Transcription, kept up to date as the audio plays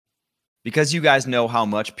Because you guys know how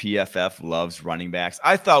much PFF loves running backs,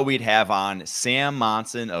 I thought we'd have on Sam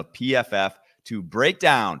Monson of PFF to break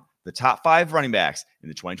down the top 5 running backs in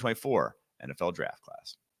the 2024 NFL draft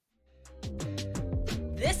class.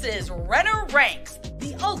 This is Renner Ranks,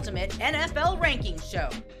 the ultimate NFL ranking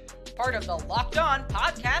show. Part of the Locked On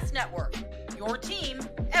Podcast Network, your team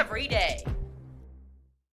every day.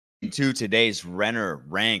 To today's Renner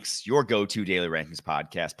Ranks, your go-to daily rankings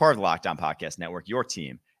podcast, part of the Locked On Podcast Network, your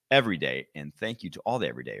team every day. And thank you to all the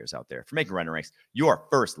everydayers out there for making Renner Ranks your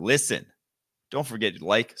first listen. Don't forget to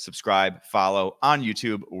like, subscribe, follow on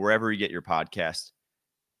YouTube, wherever you get your podcast.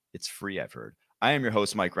 It's free, I've heard. I am your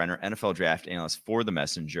host, Mike Renner, NFL draft analyst for The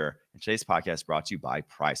Messenger. And today's podcast is brought to you by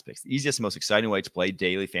PrizePicks, the easiest, most exciting way to play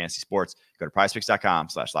daily fantasy sports. Go to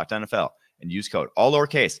prizepicks.com/LockedOnNFL and use code all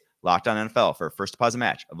lowercase LockedOnNFL for a first deposit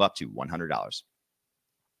match of up to $100.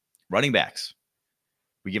 Running backs.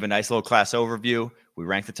 We give a nice little class overview. We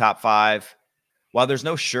rank the top 5. While there's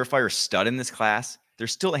no surefire stud in this class,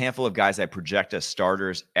 there's still a handful of guys I project as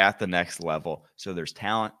starters at the next level. So there's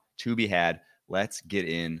talent to be had. Let's get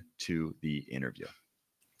into the interview.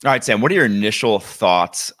 All right, Sam, what are your initial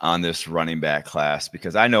thoughts on this running back class?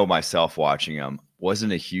 Because I know myself watching him,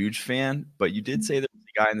 wasn't a huge fan, but you did say there was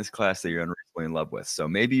a guy in this class that you're unreasonably in love with. So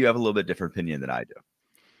maybe you have a little bit different opinion than I do.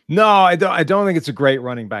 No, I don't think it's a great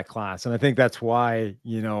running back class. And I think that's why,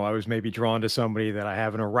 I was maybe drawn to somebody that I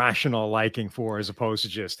have an irrational liking for, as opposed to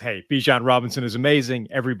just, hey, Bijan Robinson is amazing.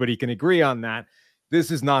 Everybody can agree on that.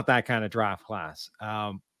 This is not that kind of draft class.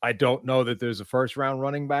 I don't know that there's a first round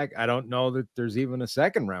running back. I don't know that there's even a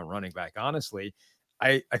second round running back. Honestly,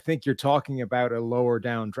 I think you're talking about a lower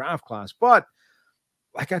down draft class, but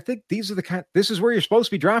I think this is where you're supposed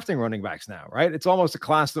to be drafting running backs now, right? It's almost a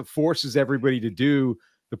class that forces everybody to do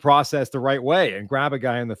the process the right way and grab a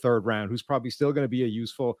guy in the third round who's probably still going to be a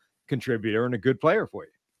useful contributor and a good player for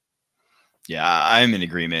you. Yeah, I'm in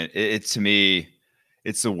agreement. To me,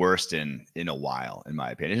 it's the worst in a while, in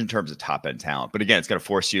my opinion, in terms of top end talent. But again, it's going to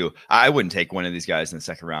force you. I wouldn't take one of these guys in the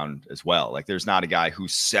second round as well. Like, there's not a guy who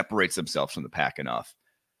separates himself from the pack enough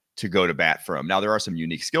to go to bat for him. Now, there are some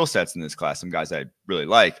unique skill sets in this class, some guys I really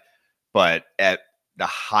like, but at the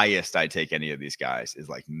highest I'd take any of these guys is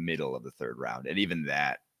like middle of the third round. And even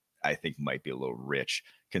that, I think, might be a little rich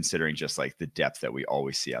considering just like the depth that we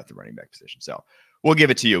always see out the running back position. So we'll give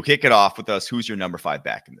it to you. Kick it off with us. Who's your number 5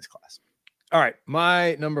 back in this class? All right.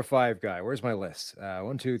 My number 5 guy. Where's my list?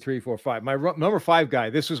 1, 2, 3, 4, 5. My number 5 guy.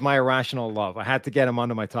 This was my irrational love. I had to get him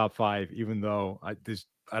onto my top 5, even though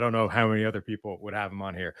I don't know how many other people would have him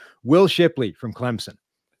on here. Will Shipley from Clemson.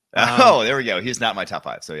 There we go. He's not my top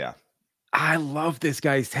 5. So yeah. I love this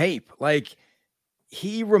guy's tape. Like,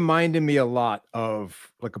 he reminded me a lot of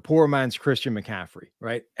like a poor man's Christian McCaffrey,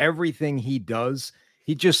 right? Everything he does,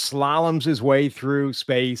 he just slaloms his way through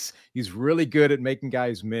space. He's really good at making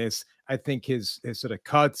guys miss. I think his sort of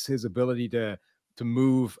cuts, his ability to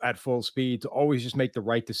move at full speed, to always just make the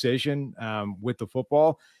right decision with the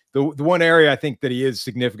football. The one area I think that he is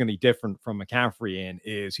significantly different from McCaffrey in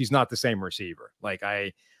is he's not the same receiver. Like,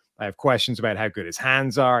 I have questions about how good his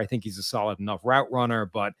hands are. I think he's a solid enough route runner,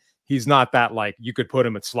 but he's not that, like, you could put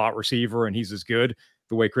him at slot receiver and he's as good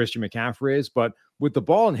the way Christian McCaffrey is. But with the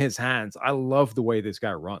ball in his hands, I love the way this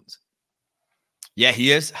guy runs. Yeah,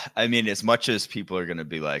 he is. I mean, as much as people are going to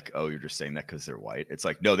be like, oh, you're just saying that because they're white. It's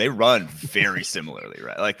like, no, they run very similarly,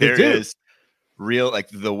 right? Like, there is real, like,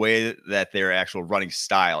 the way that their actual running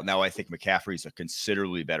style. Now, I think McCaffrey's a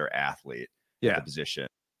considerably better athlete at the position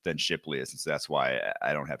than Shipley is. And so that's why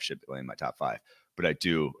I don't have Shipley in my top 5. But I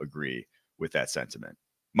do agree with that sentiment.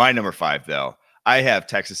 My number 5, though, I have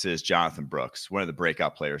Texas's Jonathan Brooks, one of the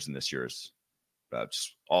breakout players in this year's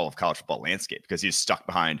just all of college football landscape, because he's stuck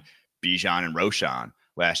behind Bijan and Roschon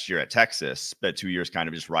last year at Texas, spent 2 years kind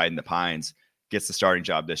of just riding the pines, gets the starting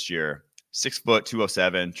job this year. 6 foot,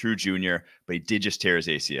 207, true junior, but he did just tear his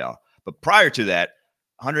ACL. But prior to that,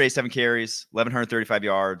 187 carries, 1,135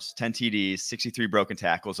 yards, 10 TDs, 63 broken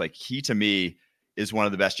tackles. Like, he, to me, is one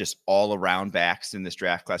of the best just all-around backs in this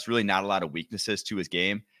draft class. Really not a lot of weaknesses to his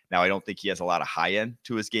game. Now, I don't think he has a lot of high-end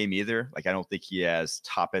to his game either. Like, I don't think he has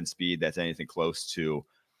top-end speed that's anything close to,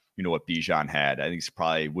 what Bijan had. I think he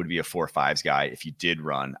probably would be a 4.5s guy if he did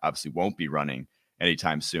run. Obviously won't be running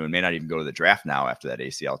anytime soon. May not even go to the draft now after that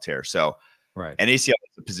ACL tear. So an ACL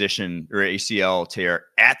position or ACL tear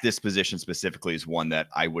at this position specifically is one that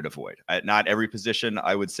I would avoid. At not every position,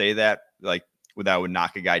 I would say that, like, that would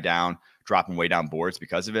knock a guy down, drop him way down boards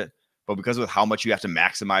because of it. But because of how much you have to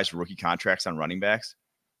maximize rookie contracts on running backs,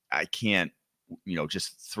 I can't,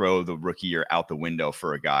 just throw the rookie year out the window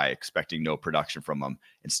for a guy expecting no production from him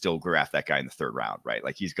and still draft that guy in the third round, right?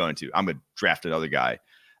 Like, I'm going to draft another guy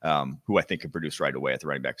who I think can produce right away at the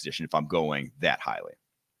running back position if I'm going that highly.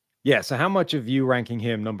 Yeah. So how much of you ranking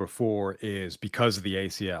him number 4 is because of the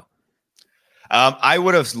ACL? I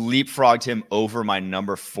would have leapfrogged him over my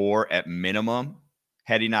number 4 at minimum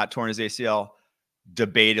had he not torn his ACL.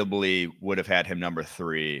 Debatably would have had him number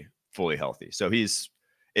 3 fully healthy. So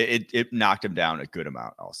it knocked him down a good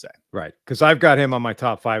amount, I'll say. Right. Because I've got him on my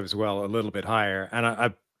top 5 as well, a little bit higher.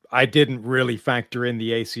 And I didn't really factor in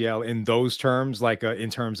the ACL in those terms, like in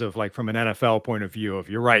terms of like from an NFL point of view. If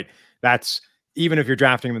you're right, that's even if you're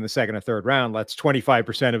drafting him in the 2nd or 3rd round, that's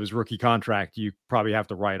 25% of his rookie contract you probably have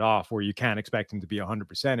to write off, or you can't expect him to be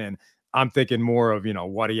 100% in. I'm thinking more of,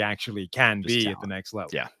 what he actually can be talent at the next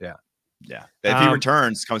level. Yeah. Yeah. Yeah. If he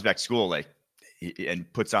returns, comes back to school,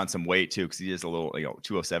 and puts on some weight too, because he is a little,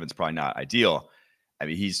 207 is probably not ideal. I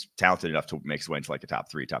mean, he's talented enough to make his way into like a top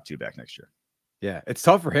 3, top 2 back next year. Yeah. It's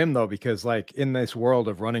tough for him though, because like in this world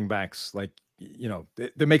of running backs, like,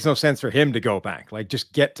 it makes no sense for him to go back. Like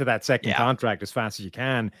just get to that second contract as fast as you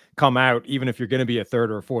can, come out, even if you're going to be a 3rd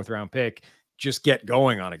or a 4th round pick, just get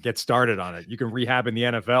going on it, get started on it. You can rehab in the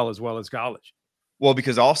NFL as well as college. Well,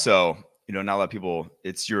 because also, not a lot of people,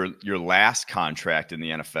 it's your last contract in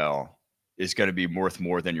the NFL is going to be worth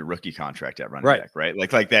more than your rookie contract at running back, right?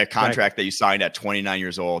 Like that contract that you signed at 29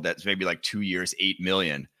 years old, that's maybe like 2 years, $8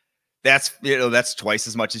 million. That's twice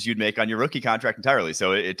as much as you'd make on your rookie contract entirely.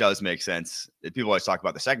 So it does make sense. People always talk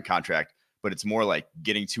about the second contract, but it's more like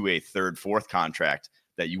getting to a 3rd, 4th contract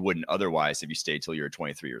that you wouldn't otherwise if you stayed till you're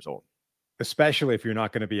 23 years old. Especially if you're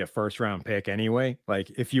not going to be a 1st round pick anyway. Like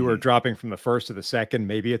if you were dropping from the 1st to the 2nd,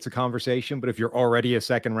 maybe it's a conversation. But if you're already a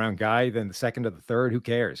 2nd round guy, then the 2nd to the 3rd, who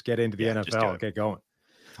cares? Get into the NFL, get going.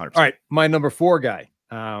 100%. All right, my number 4 guy.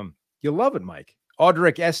 You'll love it, Mike.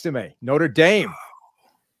 Audric Estime, Notre Dame.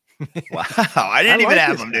 Wow, I didn't even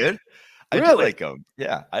have him, dude. I really like him.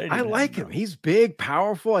 Yeah, I like him. He's big,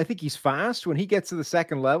 powerful. I think he's fast. When he gets to the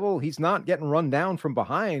 2nd level, he's not getting run down from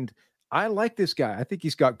behind. I like this guy. I think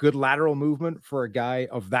he's got good lateral movement for a guy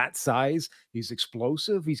of that size. He's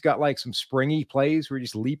explosive. He's got like some springy plays where he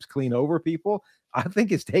just leaps clean over people. I think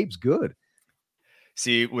his tape's good.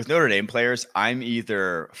 See, with Notre Dame players, I'm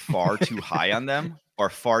either far too high on them or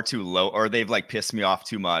far too low, or they've like pissed me off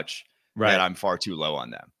too much that I'm far too low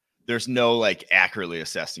on them. There's no like accurately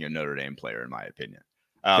assessing a Notre Dame player, in my opinion.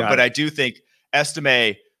 But I do think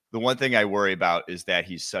Estime, the one thing I worry about is that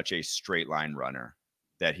he's such a straight line runner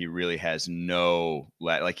that he really has no,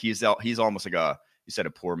 like he's almost like a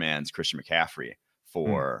poor man's Christian McCaffrey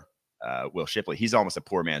for Will Shipley. He's almost a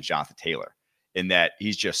poor man's Jonathan Taylor in that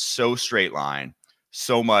he's just so straight line,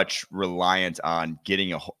 so much reliant on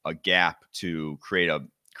getting a gap to create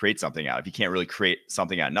something out of. He can't really create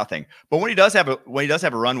something out of nothing. But when he does have a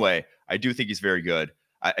runway, I do think he's very good.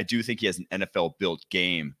 I do think he has an NFL built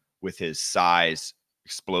game with his size,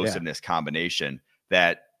 explosiveness combination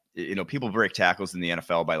that, people break tackles in the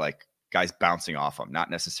NFL by like guys bouncing off them,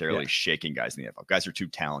 not necessarily shaking guys in the NFL. Guys are too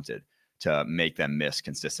talented to make them miss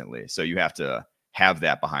consistently. So you have to have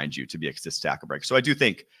that behind you to be a consistent tackle breaker. So I do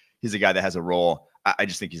think he's a guy that has a role. I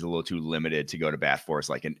just think he's a little too limited to go to bat for us.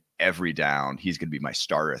 Like in every down, he's going to be my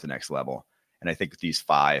starter at the next level. And I think with these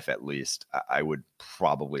 5, at least, I would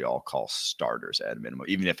probably all call starters at a minimum,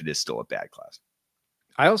 even if it is still a bad class.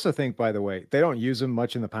 I also think, by the way, they don't use him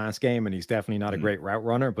much in the pass game, and he's definitely not a great route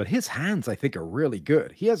runner, but his hands, I think, are really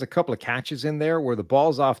good. He has a couple of catches in there where the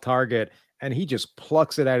ball's off target and he just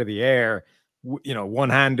plucks it out of the air,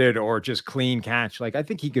 one-handed or just clean catch. Like, I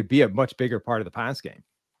think he could be a much bigger part of the pass game.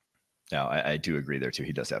 No, I do agree there too.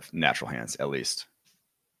 He does have natural hands, at least.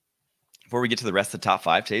 Before we get to the rest of the top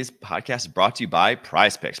 5, today's podcast is brought to you by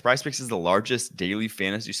Prize Picks. Prize Picks is the largest daily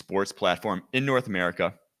fantasy sports platform in North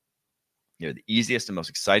America. They're the easiest and most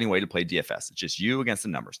exciting way to play DFS. It's just you against the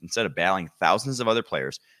numbers. Instead of battling thousands of other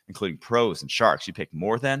players, including pros and sharks, you pick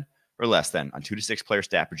more than or less than on 2 to 6 player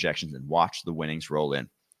stat projections and watch the winnings roll in.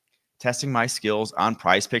 Testing my skills on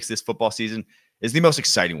Prize Picks this football season is the most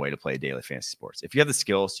exciting way to play daily fantasy sports. If you have the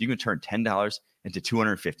skills, you can turn $10 into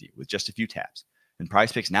 $250 with just a few taps. And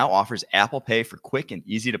Prize Picks now offers Apple Pay for quick and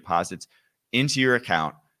easy deposits into your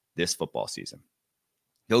account this football season.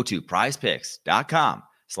 Go to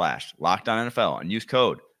prizepicks.com/LockedOnNFL and use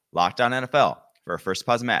code LockedOnNFL for a first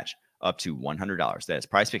deposit match up to $100. That is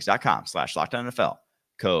prizepicks.com/LockedOnNFL,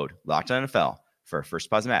 code LockedOnNFL for a first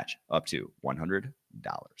deposit match up to $100.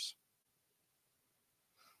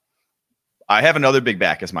 I have another big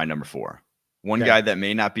back as my number 4. One guy that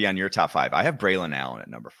may not be on your top 5. I have Braylon Allen at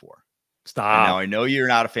number 4. Stop. And now I know you're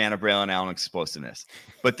not a fan of Braylon Allen explosiveness,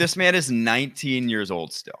 but this man is 19 years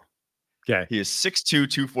old still. Okay. He is 6'2",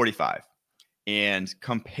 245. And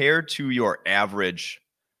compared to your average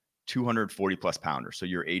 240 plus pounders. So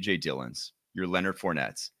your AJ Dillons, your Leonard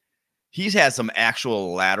Fournettes. He's had some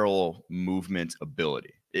actual lateral movement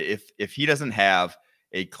ability. If he doesn't have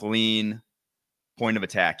a clean point of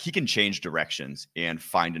attack, he can change directions and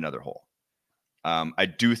find another hole. I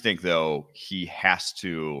do think, though, he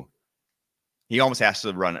almost has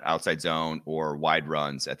to run outside zone or wide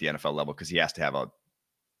runs at the NFL level because he has to have a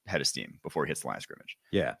head of steam before he hits the line of scrimmage.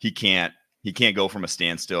 Yeah. He can't go from a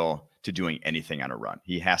standstill to doing anything on a run.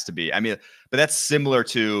 He has to be, but that's similar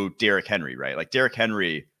to Derrick Henry, right? Like Derrick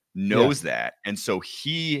Henry knows that. And so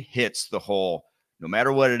he hits the hole, no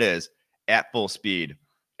matter what it is, at full speed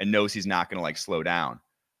and knows he's not going to like slow down.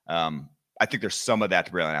 I think there's some of that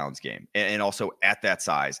to Braylon Allen's game. And also at that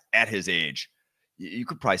size, at his age, you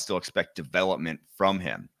could probably still expect development from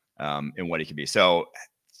him in what he could be. So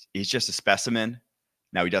he's just a specimen.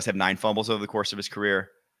 Now he does have 9 fumbles over the course of his career.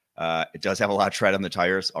 It does have a lot of tread on the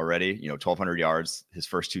tires already, 1,200 yards his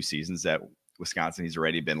first 2 seasons at Wisconsin. He's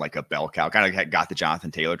already been like a bell cow, kind of got the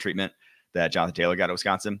Jonathan Taylor treatment that Jonathan Taylor got at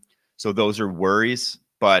Wisconsin. So those are worries,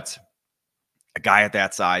 but a guy at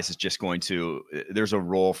that size is just there's a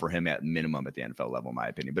role for him at minimum at the NFL level, in my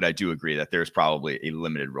opinion. But I do agree that there's probably a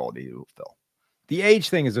limited role that he will fill. The age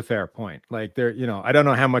thing is a fair point. Like I don't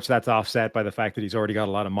know how much that's offset by the fact that he's already got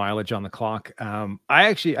a lot of mileage on the clock.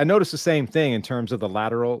 I noticed the same thing in terms of the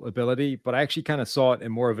lateral ability, but I actually kind of saw it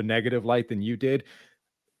in more of a negative light than you did.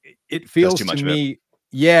 It feels to me,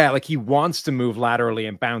 like he wants to move laterally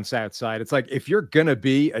and bounce outside. It's like, if you're going to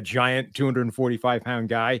be a giant 245-pound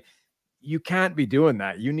guy, you can't be doing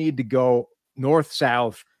that. You need to go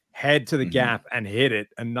north-south, head to the gap and hit it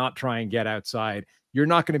and not try and get outside. You're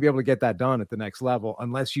not going to be able to get that done at the next level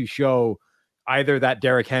unless you show either that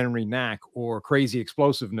Derrick Henry knack or crazy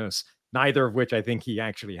explosiveness, neither of which I think he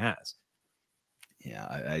actually has. Yeah,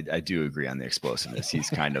 I do agree on the explosiveness. He's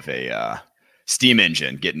kind of a steam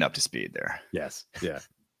engine getting up to speed there. Yes. Yeah.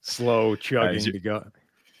 Slow chugging to go.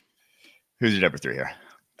 Who's your number 3 here?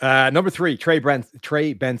 Number 3,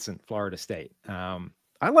 Trey Benson, Florida State.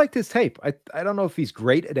 I liked his tape. I don't know if he's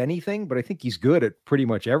great at anything, but I think he's good at pretty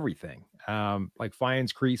much everything. Like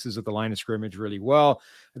finds creases at the line of scrimmage really well.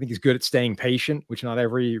 I think he's good at staying patient, which not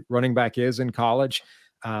every running back is in college.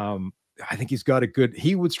 I think he's got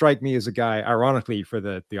he would strike me as a guy, ironically, for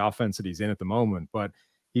the offense that he's in at the moment, but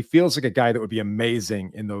he feels like a guy that would be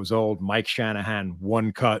amazing in those old Mike Shanahan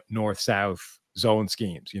one cut north-south zone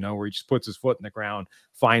schemes, where he just puts his foot in the ground,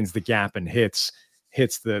 finds the gap and hits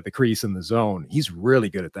the crease in the zone. He's really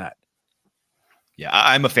good at that. Yeah,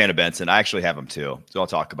 I'm a fan of Benson. I actually have him too. So I'll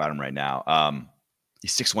talk about him right now.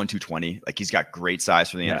 He's 6'1", 220. Like, he's got great size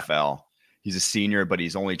for the NFL. He's a senior, but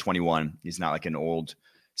he's only 21. He's not like an old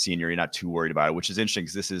senior. You're not too worried about it, which is interesting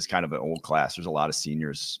because this is kind of an old class. There's a lot of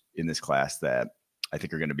seniors in this class that I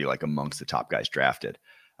think are going to be like amongst the top guys drafted.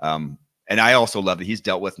 And I also love that he's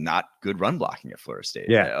dealt with not good run blocking at Florida State.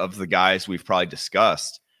 Yeah. Of the guys we've probably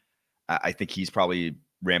discussed, I think he's probably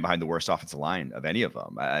ran behind the worst offensive line of any of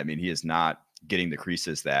them. I mean, he is not getting the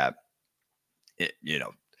creases that,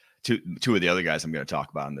 two of the other guys I'm going to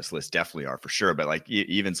talk about on this list definitely are for sure. But like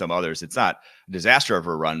even some others, it's not a disaster of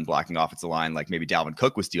a run blocking offensive line like maybe Dalvin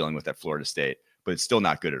Cook was dealing with at Florida State, but it's still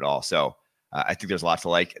not good at all. So I think there's a lot to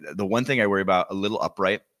like. The one thing I worry about, a little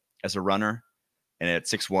upright as a runner, and at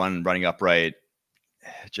 6'1", running upright,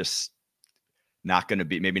 just not going to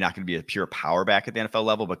be a pure power back at the NFL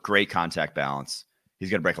level, but great contact balance.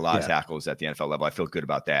 He's going to break a lot of tackles at the NFL level. I feel good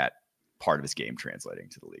about that part of his game translating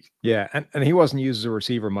to the league. Yeah, and he wasn't used as a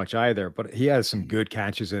receiver much either, but he has some good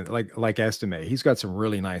catches in like Estime. He's got some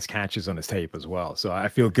really nice catches on his tape as well. So I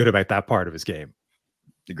feel good about that part of his game.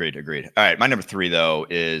 Agreed. All right, my number 3 though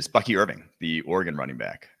is Bucky Irving, the Oregon running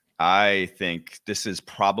back. I think this is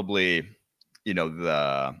probably,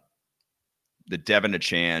 the Devin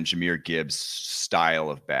Achane, Jahmyr Gibbs style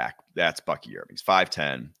of back. That's Bucky Irving. He's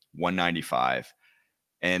 5'10", 195.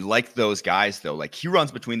 And like those guys, though, like he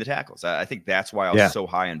runs between the tackles. I think that's why I was so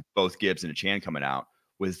high on both Gibbs and Achane coming out,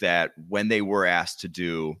 was that when they were asked to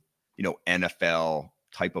do, NFL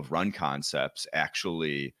type of run concepts,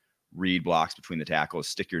 actually read blocks between the tackles,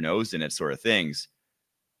 stick your nose in it sort of things,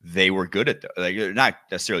 they were good at those. Like, they're not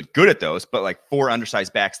necessarily good at those, but like for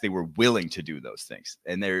undersized backs, they were willing to do those things.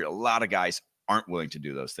 And there are a lot of guys aren't willing to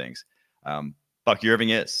do those things. Bucky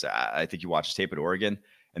Irving is. I think you watch his tape at Oregon,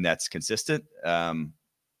 and that's consistent.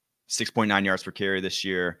 6.9 yards per carry this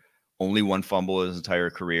year, only 1 fumble his entire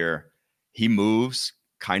career. He moves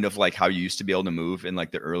kind of like how you used to be able to move in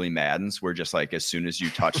like the early Maddens, where just like as soon as you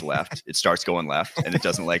touch left, it starts going left and it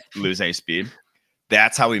doesn't like lose any speed.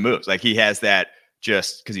 That's how he moves. Like he has that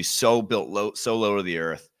just because he's so built low, so low to the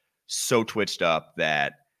earth, so twitched up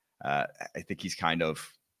that I think he's kind of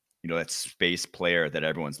that space player that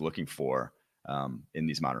everyone's looking for in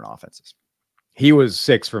these modern offenses. He was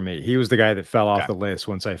 6 for me. He was the guy that fell off Okay. the list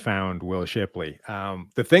once I found Will Shipley.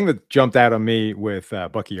 The thing that jumped out on me with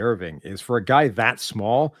Bucky Irving is, for a guy that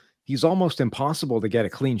small, he's almost impossible to get a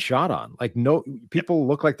clean shot on. Like, no, people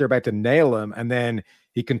look like they're about to nail him, and then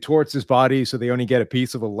he contorts his body so they only get a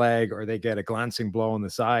piece of a leg, or they get a glancing blow on the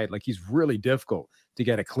side. Like, he's really difficult to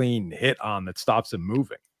get a clean hit on that stops him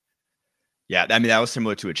moving. Yeah, I mean, that was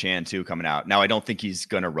similar to a Chan too coming out. Now, I don't think he's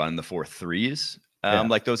going to run the 4.3s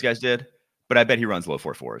like those guys did, but I bet he runs low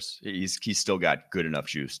 4.4s. He's still got good enough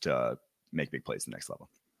juice to make big plays the next level.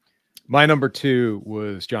 My number 2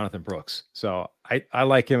 was Jonathan Brooks. So I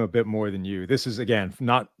like him a bit more than you. This is, again,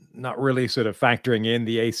 not really sort of factoring in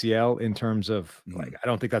the ACL in terms of, like, I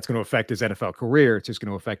don't think that's going to affect his NFL career. It's just going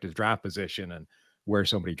to affect his draft position and where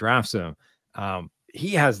somebody drafts him.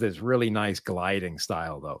 He has this really nice gliding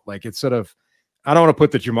style, though. Like, it's sort of, I don't want to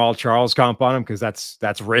put the Jamal Charles comp on him because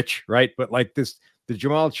that's rich, right? But like the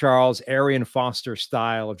Jamal Charles, Arian Foster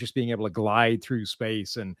style of just being able to glide through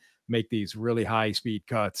space and make these really high speed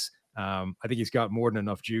cuts. I think he's got more than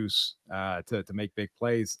enough juice to make big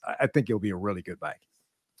plays. I think he'll be a really good back.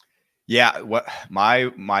 Yeah, what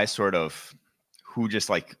my sort of who just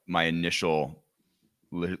like my initially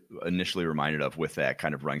reminded of with that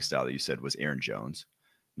kind of running style that you said was Aaron Jones.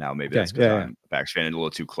 Now maybe that's because I'm a Packers fan and a little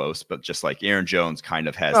too close, but just like Aaron Jones kind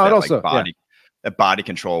of has that body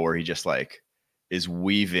control where he just like is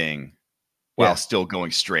weaving while still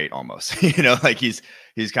going straight almost. Like he's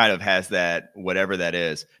kind of has that, whatever that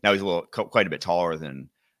is. Now he's quite a bit taller than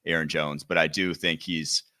Aaron Jones, but I do think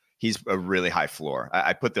he's a really high floor.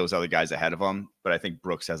 I put those other guys ahead of him, but I think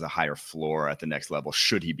Brooks has a higher floor at the next level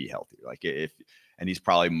should he be healthy. Like and he's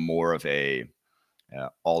probably more of a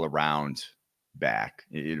all around back.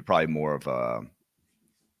 Probably more of a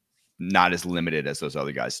not as limited as those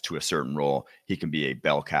other guys to a certain role. He can be a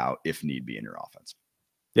bell cow if need be in your offense.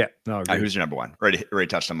 Yeah. No. Who's your number 1? Already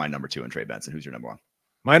touched on my number 2 and Trey Benson. Who's your number 1?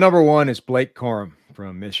 My number 1 is Blake Corum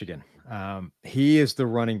from Michigan. He is the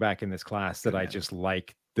running back in this class that I just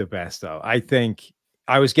like the best of. I think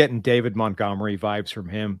I was getting David Montgomery vibes from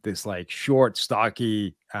him. This like short,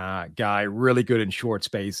 stocky guy, really good in short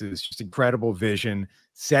spaces, just incredible vision,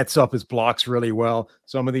 sets up his blocks really well.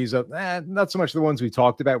 Some of these, not so much the ones we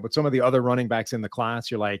talked about, but some of the other running backs in the class,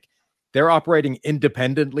 you're like, they're operating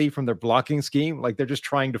independently from their blocking scheme. Like, they're just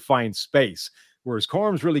trying to find space. Whereas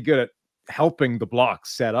Corum's really good at helping the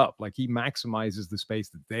blocks set up. Like, he maximizes the space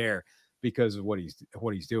that's there because of what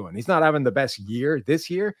he's doing. He's not having the best year this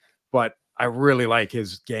year, but I really like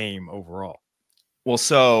his game overall. Well,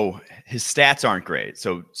 so his stats aren't great.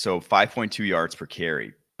 So 5.2 yards per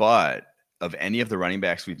carry, but of any of the running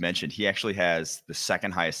backs we've mentioned, he actually has the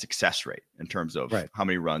second highest success rate in terms of how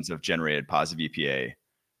many runs have generated positive EPA.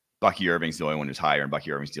 Bucky Irving's the only one who's higher, and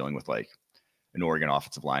Bucky Irving's dealing with like an Oregon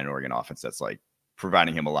offensive line, Oregon offense that's like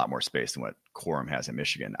providing him a lot more space than what Corum has in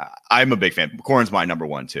Michigan. I'm a big fan. Corum's my number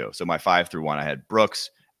 1 too. So my 5 through 1, I had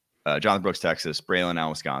Brooks, Jonathan Brooks, Texas, Braylon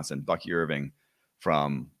out Wisconsin, Bucky Irving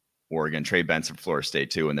from Oregon, Trey Benson from Florida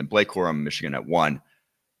State 2, and then Blake Corum, Michigan at 1.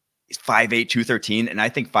 He's 5'8", 213, and I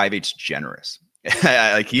think 5'8's generous.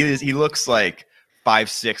 Like he looks like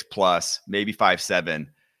 5'6 plus, maybe 5'7.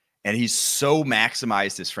 And he's so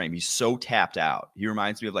maximized his frame. He's so tapped out. He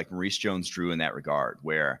reminds me of like Maurice Jones-Drew in that regard,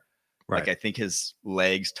 where like I think his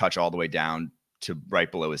legs touch all the way down to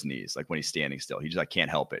right below his knees. Like when he's standing still, he just like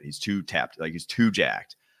can't help it. He's too tapped, like he's too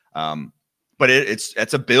jacked. But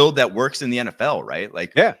it's a build that works in the NFL, right?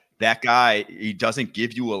 Like that guy, he doesn't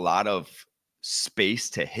give you a lot of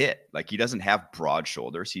space to hit. Like he doesn't have broad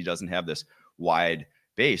shoulders. He doesn't have this wide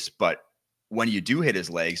base, but when you do hit his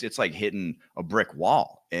legs, it's like hitting a brick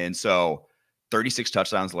wall. And so 36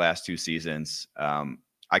 touchdowns the last 2 seasons.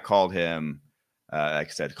 I called him, like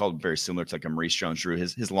I said, called him very similar to like a Maurice Jones-Drew.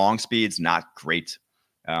 His long speed's not great.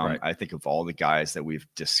 I think of all the guys that we've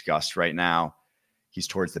discussed right now, he's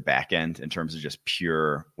towards the back end in terms of just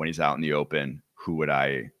pure, when he's out in the open, who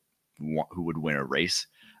would win a race?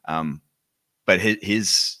 But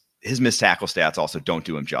his missed tackle stats also don't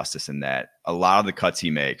do him justice in that a lot of the cuts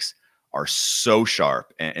he makes are so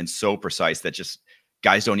sharp and so precise that just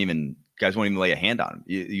guys won't even lay a hand on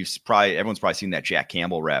him. Everyone's probably seen that Jack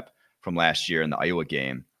Campbell rep from last year in the Iowa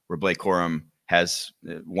game where Blake Corum has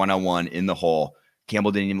one-on-one in the hole.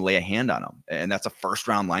 Campbell didn't even lay a hand on him. And that's a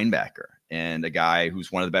first-round linebacker and a guy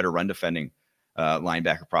who's one of the better run defending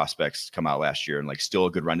linebacker prospects come out last year and like still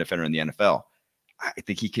a good run defender in the NFL. I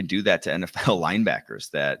think he can do that to NFL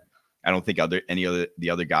linebackers that I don't think the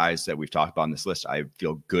other guys that we've talked about on this list, I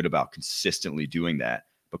feel good about consistently doing that.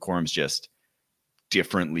 But Corum's just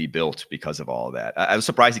differently built because of all of that. I was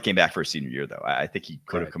surprised he came back for a senior year, though. I think he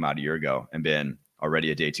could have come out a year ago and been already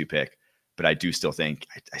a day 2 pick. But I do still think,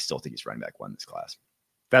 I still think he's running back 1 in this class.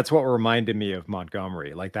 That's what reminded me of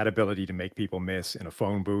Montgomery, like that ability to make people miss in a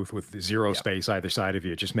phone booth with zero space either side of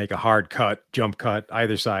you. Just make a hard cut, jump cut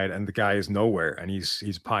either side, and the guy is nowhere, and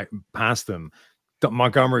he's past them.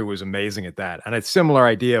 Montgomery was amazing at that, and it's similar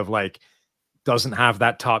idea of like doesn't have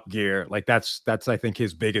that top gear. Like that's I think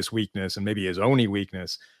his biggest weakness and maybe his only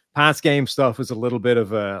weakness. Pass game stuff is a little bit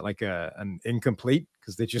of an incomplete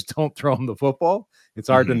because they just don't throw him the football. It's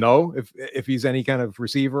hard to know if he's any kind of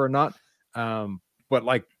receiver or not. But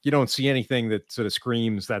like you don't see anything that sort of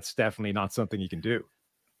screams that's definitely not something you can do.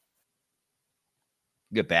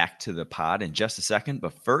 Get back to the pod in just a second,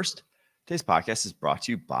 but first, today's podcast is brought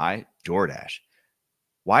to you by DoorDash.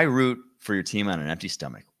 Why root for your team on an empty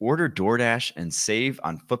stomach? Order DoorDash and save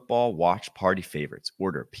on football watch party favorites.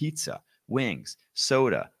 Order pizza, wings,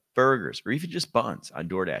 soda, burgers, or even just buns on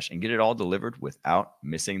DoorDash and get it all delivered without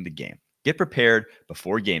missing the game. Get prepared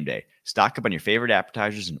before game day. Stock up on your favorite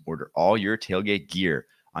appetizers and order all your tailgate gear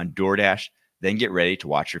on DoorDash. Then get ready to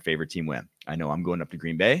watch your favorite team win. I know I'm going up to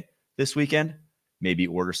Green Bay this weekend. Maybe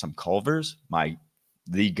order some Culver's,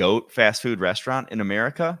 the GOAT fast food restaurant in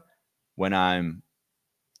America, when I'm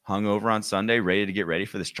hungover on Sunday, ready to get ready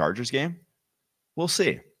for this Chargers game. We'll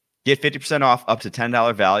see. Get 50% off up to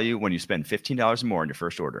 $10 value when you spend $15 or more on your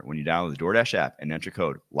first order when you download the DoorDash app and enter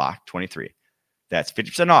code LOCK23. That's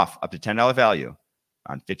 50% off up to $10 value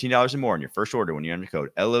on $15 or more on your first order when you enter code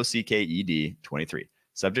LOCKED23.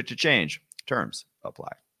 Subject to change. Terms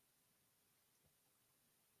apply.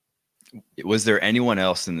 Was there anyone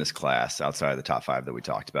else in this class outside of the top 5 that we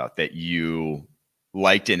talked about that you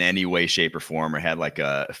liked in any way, shape, or form, or had like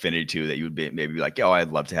a affinity to that you would maybe be like, oh,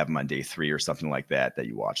 I'd love to have him on day 3 or something like that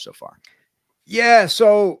you watched so far? Yeah.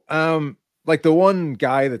 So, like the one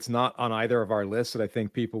guy that's not on either of our lists that I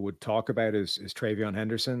think people would talk about is Travion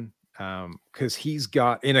Henderson. Because he's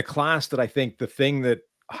got in a class that I think the thing that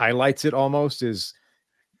highlights it almost is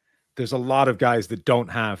there's a lot of guys that don't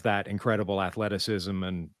have that incredible athleticism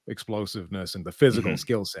and explosiveness and the physical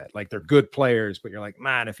skill set. Like they're good players, but you're like,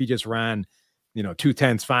 man, if he just ran,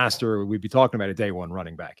 2/10 faster, we'd be talking about a day 1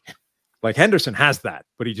 running back. Like Henderson has that,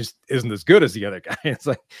 but he just isn't as good as the other guy. It's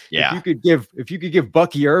like, if you could give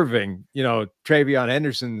Bucky Irving, Travion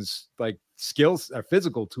Henderson's like skills or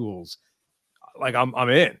physical tools, like I'm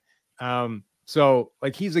in. So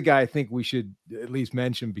like he's a guy I think we should at least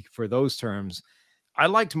mention for those terms. I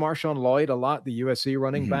liked Marshawn Lloyd a lot, the USC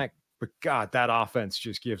running back, but God, that offense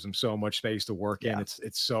just gives him so much space to work in.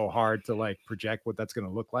 It's so hard to like project what that's going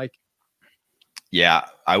to look like. Yeah,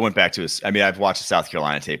 I went back to I've watched the South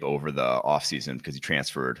Carolina tape over the offseason because he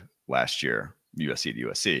transferred last year, USC to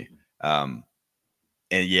USC. And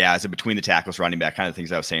yeah, as a between the tackles running back, kind of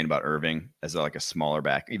things I was saying about Irving as like a smaller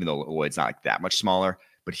back, even though Lloyd's not like that much smaller,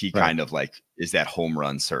 but he kind of like is that home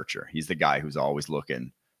run searcher. He's the guy who's always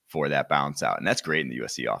looking for that bounce out. And that's great in the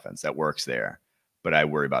USC offense. That works there. But I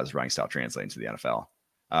worry about his running style translating to the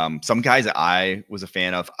NFL. Some guys that I was a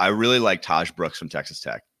fan of, I really like Taj Brooks from Texas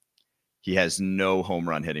Tech. He has no home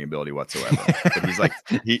run hitting ability whatsoever. But he's like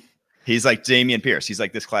he's like Dameon Pierce. He's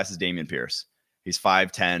like this class is Dameon Pierce. He's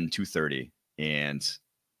 5'10", 230, and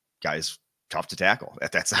guy's tough to tackle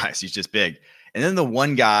at that size. He's just big. And then the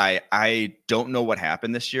one guy, I don't know what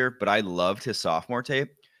happened this year, but I loved his sophomore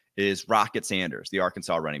tape, is Rocket Sanders, the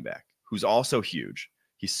Arkansas running back, who's also huge.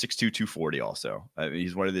 He's 6'2", 240 also.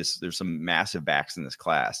 He's one of there's some massive backs in this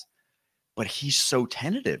class, but he's so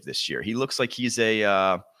tentative this year. He looks like he's like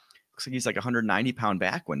a 190-pound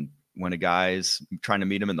back when a guy's trying to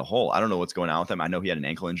meet him in the hole. I don't know what's going on with him. I know he had an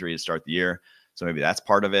ankle injury to start the year, so maybe that's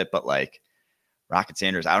part of it. But like Rocket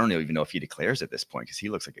Sanders, I don't even know if he declares at this point because he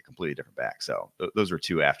looks like a completely different back. So those were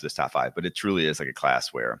 2 after this top 5, but it truly is like a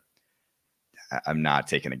class where I'm not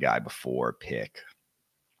taking a guy before pick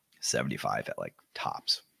 75 at like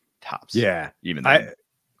tops. Yeah. Even then.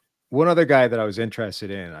 One other guy that I was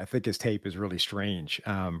interested in, I think his tape is really strange.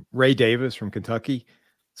 Ray Davis from Kentucky.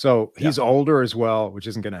 So he's older as well, which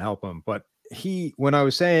isn't going to help him. But when I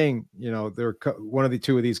was saying, one of the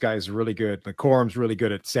 2 of these guys is really good. The Corum's really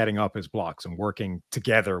good at setting up his blocks and working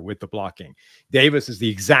together with the blocking. Davis is the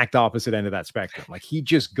exact opposite end of that spectrum. Like he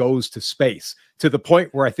just goes to space to the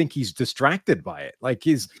point where I think he's distracted by it. Like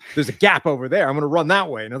there's a gap over there. I'm going to run that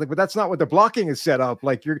way. And I'm like, but that's not what the blocking is set up.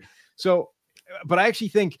 Like but I actually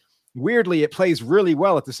think weirdly, it plays really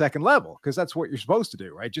well at the second level because that's what you're supposed to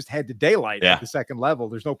do, right? Just head to daylight at the second level.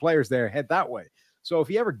 There's no players there. Head that way. So if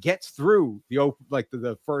he ever gets through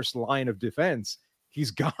the first line of defense,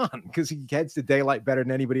 he's gone because he heads to daylight better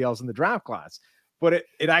than anybody else in the draft class. but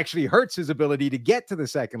it actually hurts his ability to get to the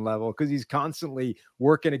second level because he's constantly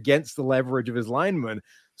working against the leverage of his lineman.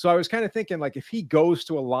 So I was kind of thinking, like, if he goes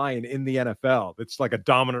to a line in the NFL that's like a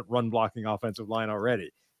dominant run blocking offensive line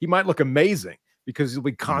already, he might look amazing because he'll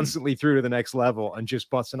be constantly through to the next level and just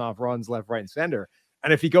busting off runs left, right, and center.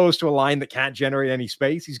 And if he goes to a line that can't generate any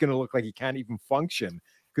space, he's going to look like he can't even function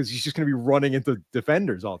because he's just going to be running into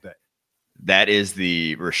defenders all day. That is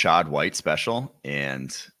the Rashad White special, and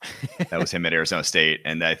that was him at Arizona State.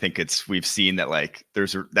 And I think we've seen that like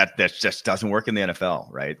that just doesn't work in the NFL,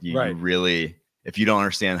 right? You really, if you don't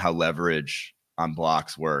understand how leverage on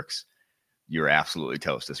blocks works, you're absolutely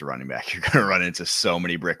toast as a running back. You're going to run into so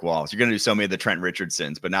many brick walls. You're going to do so many of the Trent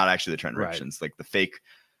Richardsons, but not actually the Trent Richardsons, like the fake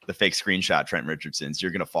screenshot Trent Richardsons.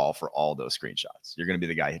 You're going to fall for all those screenshots. You're going to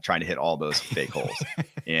be the guy trying to hit all those fake holes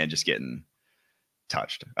and just getting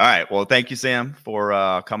touched. All right. Well, thank you, Sam, for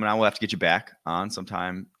coming on. We'll have to get you back on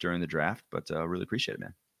sometime during the draft, but really appreciate it,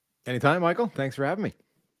 man. Anytime, Michael. Thanks for having me.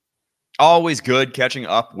 Always good catching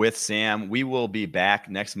up with Sam. We will be back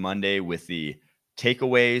next Monday with the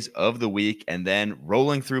takeaways of the week and then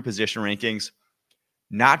rolling through position rankings.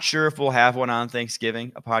 Not sure if we'll have one on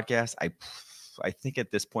Thanksgiving, a podcast. I think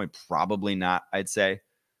at this point, probably not, I'd say.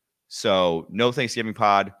 So no Thanksgiving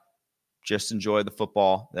pod. Just enjoy the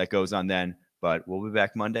football that goes on then. But we'll be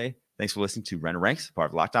back Monday. Thanks for listening to Renner Ranks,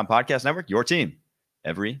 part of Locked On Podcast Network, your team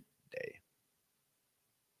every day.